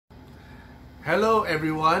Hello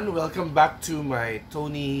everyone, welcome back to my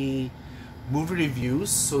Tony movie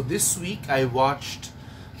reviews. So this week I watched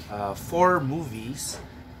four movies,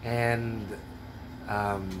 and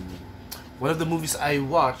um, one of the movies I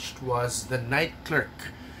watched was The Night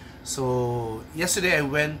Clerk. So yesterday I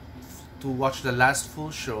went to watch the last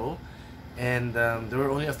full show, and there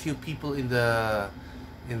were only a few people in the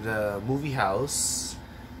movie house,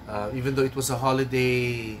 even though it was a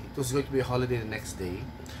holiday. It was going to be a holiday the next day.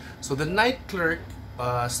 So The Night Clerk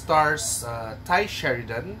stars Ty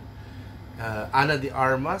Sheridan, Ana de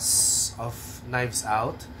Armas of Knives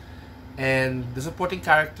Out, and the supporting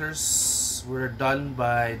characters were done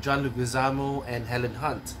by John Leguizamo and Helen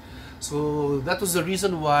Hunt. So that was the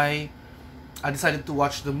reason why I decided to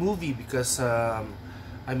watch the movie, because I'm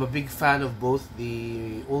a big fan of both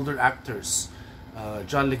the older actors,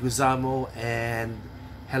 John Leguizamo and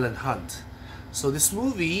Helen Hunt. So this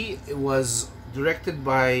movie was directed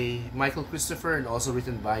by Michael Christopher and also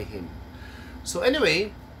written by him. So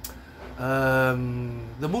anyway, the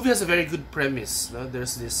movie has a very good premise. No?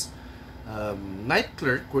 There's this night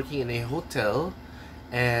clerk working in a hotel,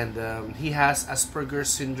 and he has Asperger's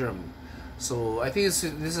syndrome. So I think this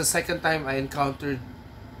is the second time I encountered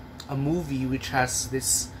a movie which has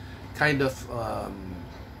this kind of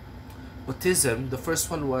autism. The first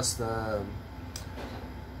one was I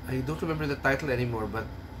don't remember the title anymore, but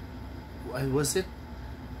was it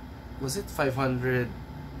 500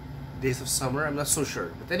 Days of Summer? I'm not so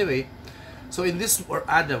sure, but anyway, so in this, or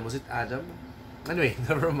Adam, was it Adam? Anyway,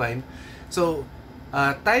 never mind. So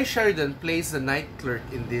Ty Sheridan plays the night clerk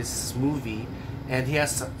in this movie, and he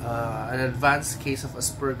has an advanced case of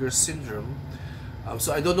Asperger's syndrome.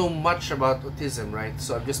 So I don't know much about autism, right?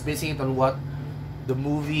 So I'm just basing it on what the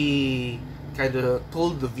movie kind of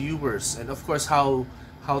told the viewers, and of course how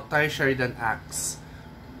Ty Sheridan acts.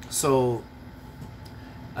 So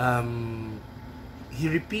he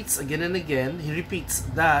repeats again and again. He repeats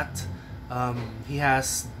that he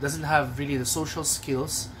doesn't have really the social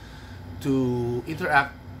skills to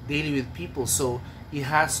interact daily with people. So he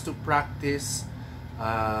has to practice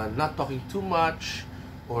not talking too much,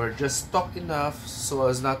 or just talk enough so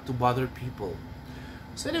as not to bother people.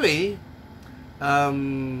 So anyway,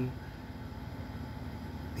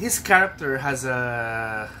 his character has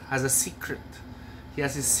a secret. He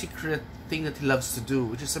has his secret thing that he loves to do,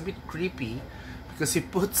 which is a bit creepy, because he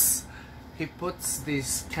puts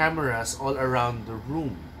these cameras all around the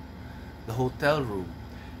room, the hotel room,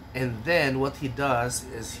 and then what he does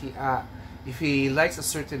is if he likes a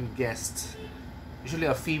certain guest, usually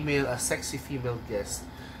a sexy female guest,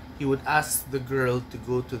 he would ask the girl to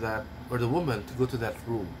go to that, or the woman to go to that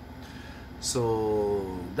room.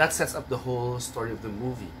 So that sets up the whole story of the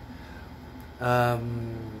movie.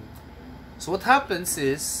 So what happens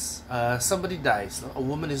is somebody dies. No? A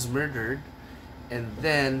woman is murdered, and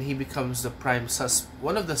then he becomes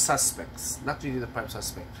one of the suspects. Not really the prime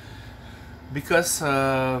suspect, because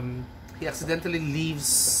he accidentally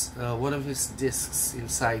leaves one of his discs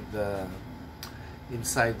inside the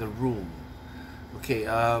room. Okay.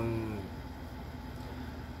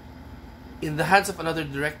 In the hands of another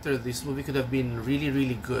director, this movie could have been really,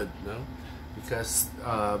 really good, no? Because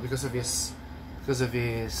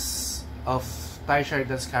of Ty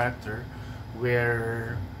Sheridan's character,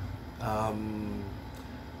 where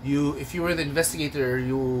if you were the investigator,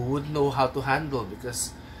 you would know how to handle,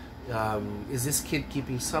 because is this kid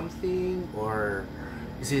keeping something, or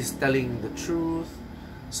is he telling the truth?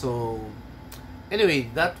 So anyway,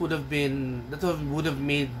 that would have made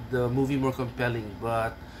the movie more compelling,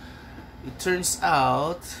 but it turns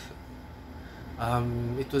out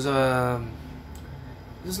it was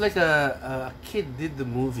like a kid did the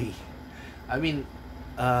movie. I mean,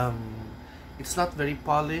 it's not very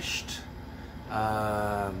polished.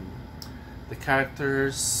 The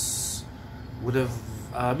characters would have,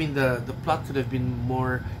 the plot could have been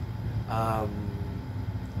more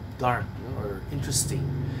dark, or interesting,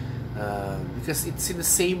 because it's in the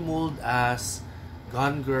same mold as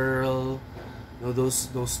Gone Girl,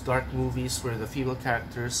 those dark movies where the female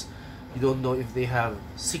characters, you don't know if they have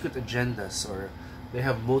secret agendas or they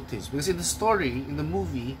have motives. Because in the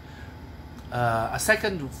movie, a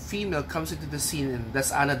second female comes into the scene, and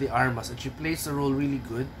that's Ana de Armas, and she plays the role really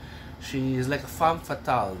good. She is like a femme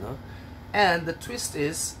fatale, no? And the twist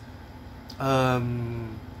is, Ty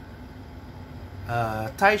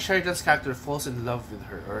Sheridan's character falls in love with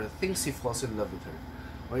her, or thinks he falls in love with her,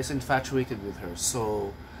 or is infatuated with her.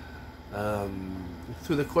 So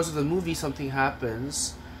through the course of the movie, something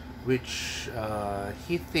happens which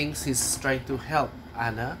he thinks he's trying to help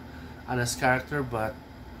Anna's character, but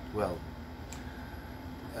well,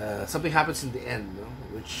 something happens in the end, no?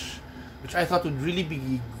 which which I thought would really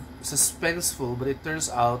be suspenseful, but it turns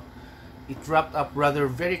out it wrapped up rather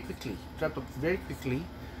very quickly. It wrapped up very quickly,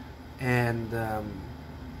 and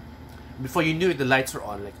before you knew it, the lights were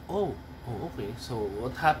on. Like, oh, okay. So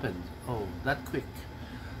what happened? Oh, that quick.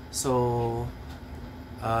 So,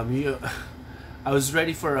 I was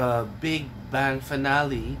ready for a big bang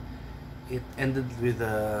finale. It ended with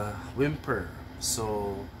a whimper.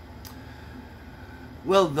 So,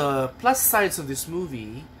 well, the plus sides of this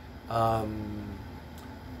movie, Ty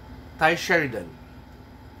Sheridan,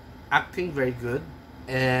 acting very good,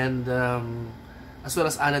 and as well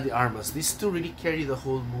as Ana de Armas. These two really carry the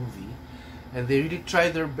whole movie, and they really try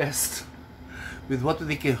their best with what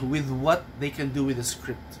they can do with the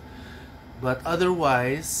script. But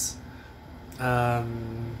otherwise, the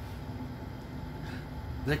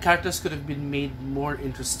characters could have been made more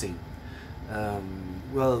interesting.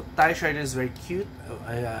 Well, Ty Sheridan is very cute.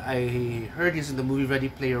 I heard he's in the movie Ready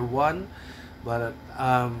Player One, but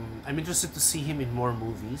I'm interested to see him in more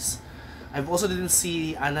movies. I've also didn't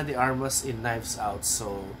see Ana de Armas in Knives Out,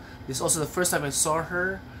 so this is also the first time I saw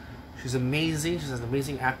her. She's amazing. She's an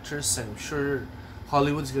amazing actress, and I'm sure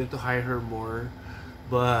Hollywood's going to hire her more.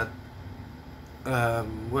 But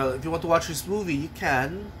well, if you want to watch this movie, you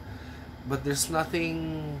can, but there's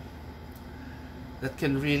nothing that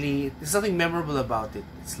can really, there's nothing memorable about it.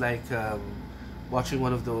 It's like watching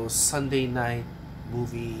one of those Sunday night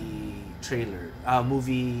movie late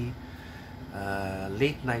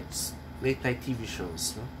night TV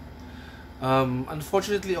shows, no?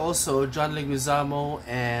 Unfortunately, also John Leguizamo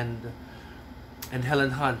and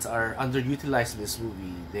Helen Hunt are underutilized in this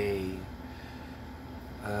movie. They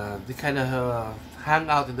kind of hang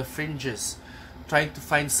out in the fringes, trying to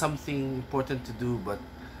find something important to do, but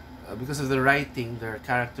because of the writing, their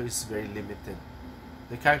character is very limited.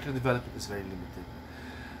 The character development is very limited.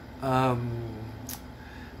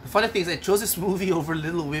 The funny thing is, I chose this movie over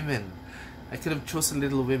Little Women. I could have chosen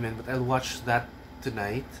Little Women, but I'll watch that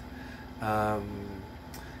tonight.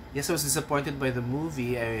 Yes, I was disappointed by the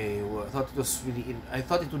movie. I thought it was I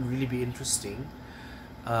thought it would really be interesting.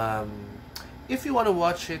 If you want to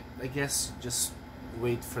watch it, I guess just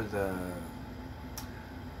wait for the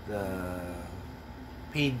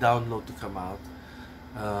paid download to come out,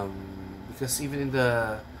 because even in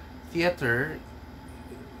the theater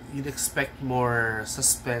you'd expect more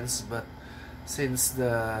suspense, but since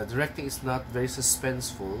the directing is not very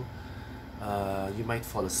suspenseful, you might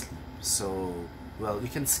fall asleep. So, well, you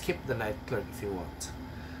can skip The Night Clerk if you want.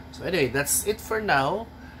 So anyway, that's it for now.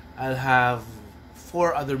 I'll have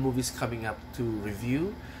 4 other movies coming up to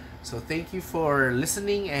review. So thank you for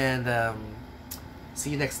listening, and see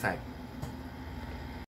you next time.